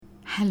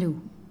Hello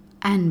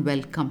and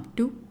welcome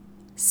to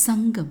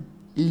Sangam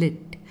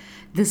Lit.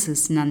 This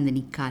is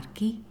Nandini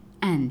Karki,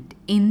 and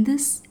in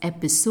this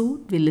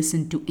episode we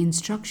listen to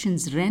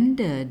instructions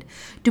rendered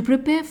to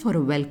prepare for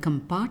a welcome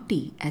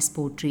party as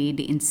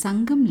portrayed in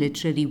Sangam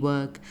Literary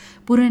work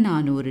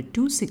Puranaanooru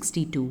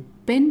 262,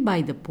 penned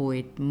by the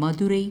poet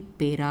Madurai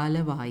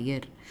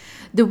Peraalavaayar.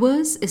 The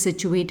verse is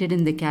situated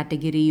in the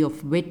category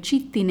of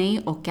Vetchi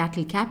Thinai or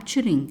cattle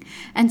capturing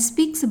and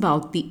speaks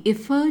about the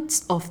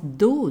efforts of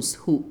those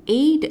who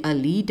aid a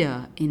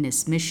leader in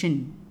his mission.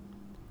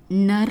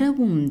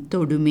 Naravum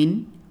todumin,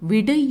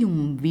 vidayum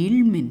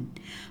வீழ்மின்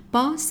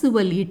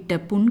பாசுவல் இட்ட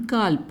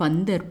புன்கால்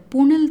பந்தர்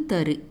புனல்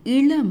தரு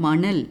இள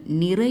மணல்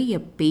நிறைய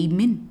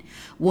பெய்மின்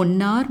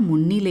ஒன்னார்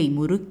முன்னிலை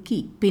முறுக்கி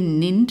பின்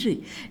நின்று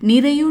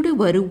நிறையொடு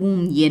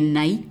வருவோம் என்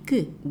ஐக்கு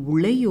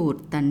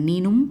உளையோர்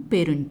தன்னினும்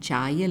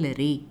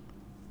பெருஞ்சாயலரே.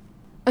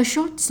 A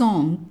short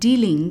song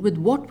dealing with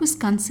what was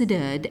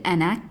considered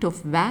an act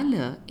of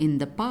valor in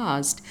the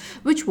past,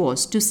 which was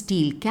to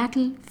steal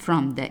cattle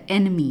from the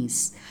enemies.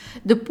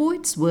 The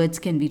poet's words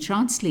can be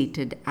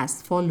translated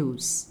as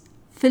follows: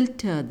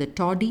 filter the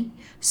toddy,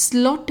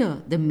 slaughter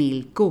the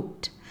male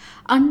goat.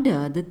 Under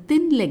the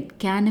thin-legged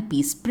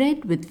canopy spread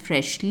with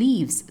fresh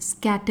leaves,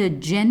 scattered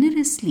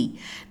generously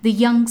the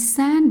young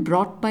sand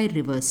brought by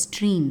river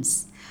streams.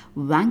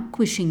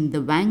 Vanquishing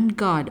the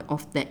vanguard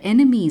of the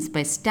enemies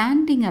by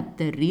standing at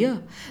the rear,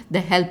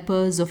 the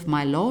helpers of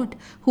my Lord,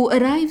 who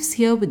arrives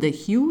here with a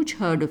huge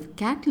herd of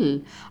cattle,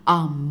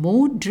 are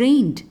more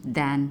drained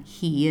than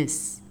he is.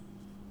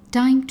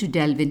 Time to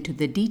delve into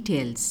the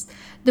details.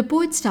 The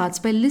poet starts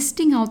by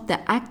listing out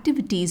the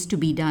activities to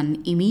be done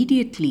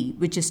immediately,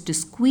 which is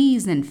to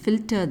squeeze and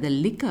filter the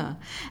liquor,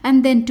 and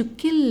then to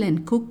kill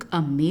and cook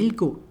a male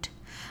goat.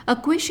 A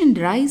question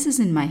rises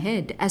in my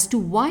head as to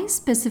why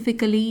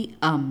specifically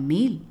a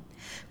male.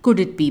 Could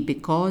it be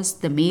because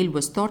the male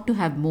was thought to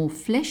have more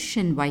flesh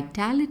and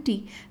vitality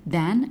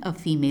than a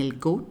female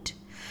goat?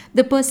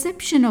 The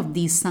perception of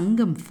these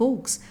Sangam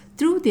folks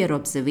through their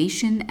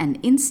observation and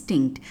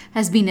instinct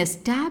has been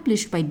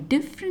established by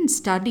different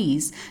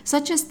studies,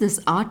 such as this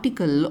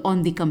article on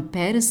the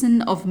comparison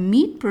of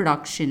meat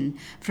production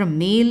from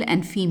male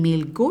and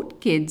female goat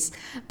kids,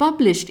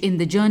 published in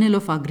the Journal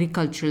of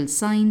Agricultural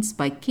Science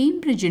by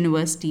Cambridge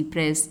University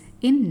Press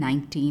in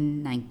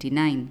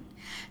 1999.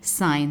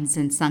 Science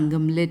and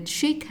Sangam Lit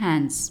shake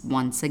hands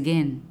once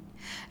again.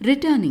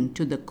 Returning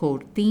to the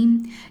core theme,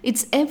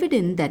 it's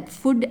evident that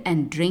food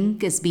and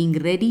drink is being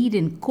readied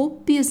in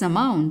copious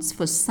amounts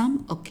for some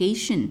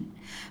occasion.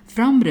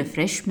 From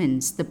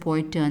refreshments, the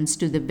poet turns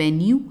to the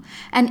venue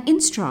and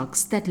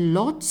instructs that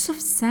lots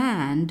of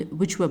sand,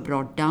 which were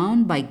brought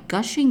down by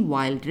gushing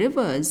wild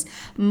rivers,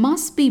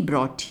 must be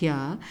brought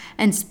here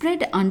and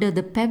spread under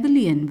the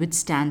pavilion,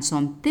 which stands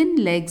on thin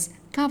legs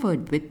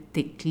covered with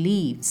thick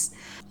leaves.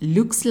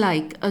 Looks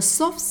like a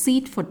soft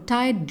seat for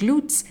tired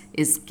glutes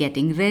is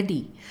getting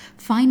ready.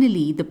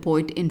 Finally, the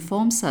poet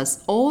informs us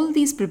all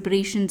these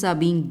preparations are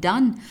being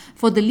done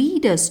for the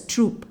leader's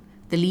troop.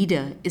 The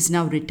leader is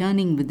now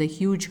returning with a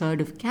huge herd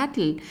of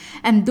cattle,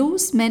 and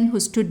those men who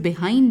stood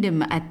behind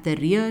him at the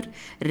rear,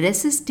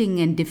 resisting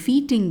and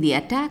defeating the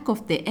attack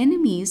of the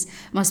enemies,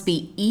 must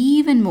be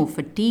even more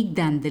fatigued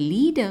than the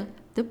leader,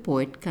 the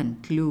poet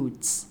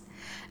concludes.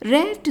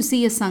 Rare to see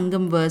a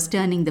Sangam verse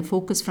turning the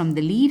focus from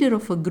the leader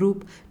of a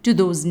group to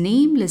those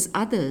nameless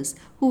others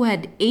who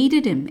had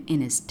aided him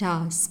in his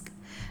task.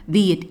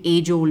 Be it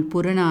age-old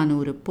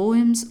Puranaanooru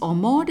poems or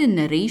modern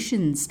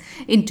narrations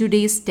in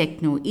today's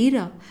techno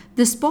era,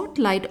 the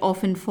spotlight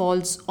often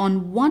falls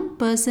on one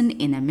person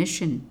in a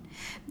mission.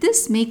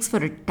 This makes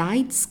for a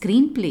tight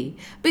screenplay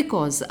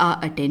because our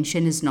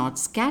attention is not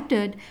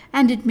scattered,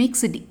 and it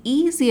makes it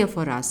easier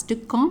for us to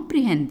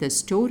comprehend the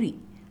story.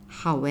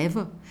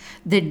 However,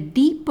 the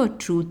deeper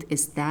truth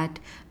is that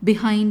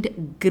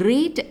behind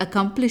great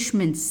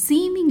accomplishments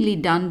seemingly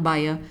done by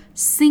a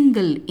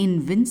single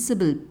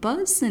invincible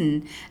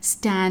person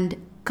stand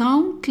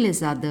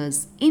countless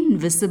others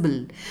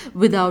invisible,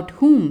 without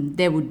whom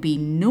there would be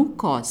no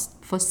cause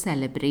for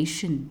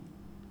celebration.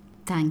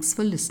 Thanks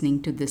for listening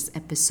to this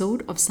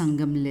episode of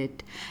Sangam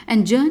Lit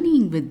and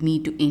journeying with me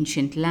to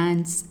ancient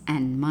lands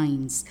and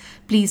minds.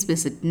 Please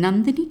visit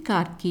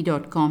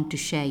nandinikarki.com to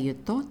share your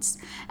thoughts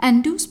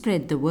and do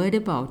spread the word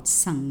about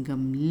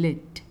Sangam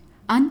Lit.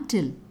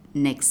 Until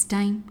next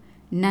time,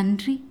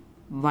 Nandri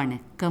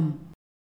Vanakkam.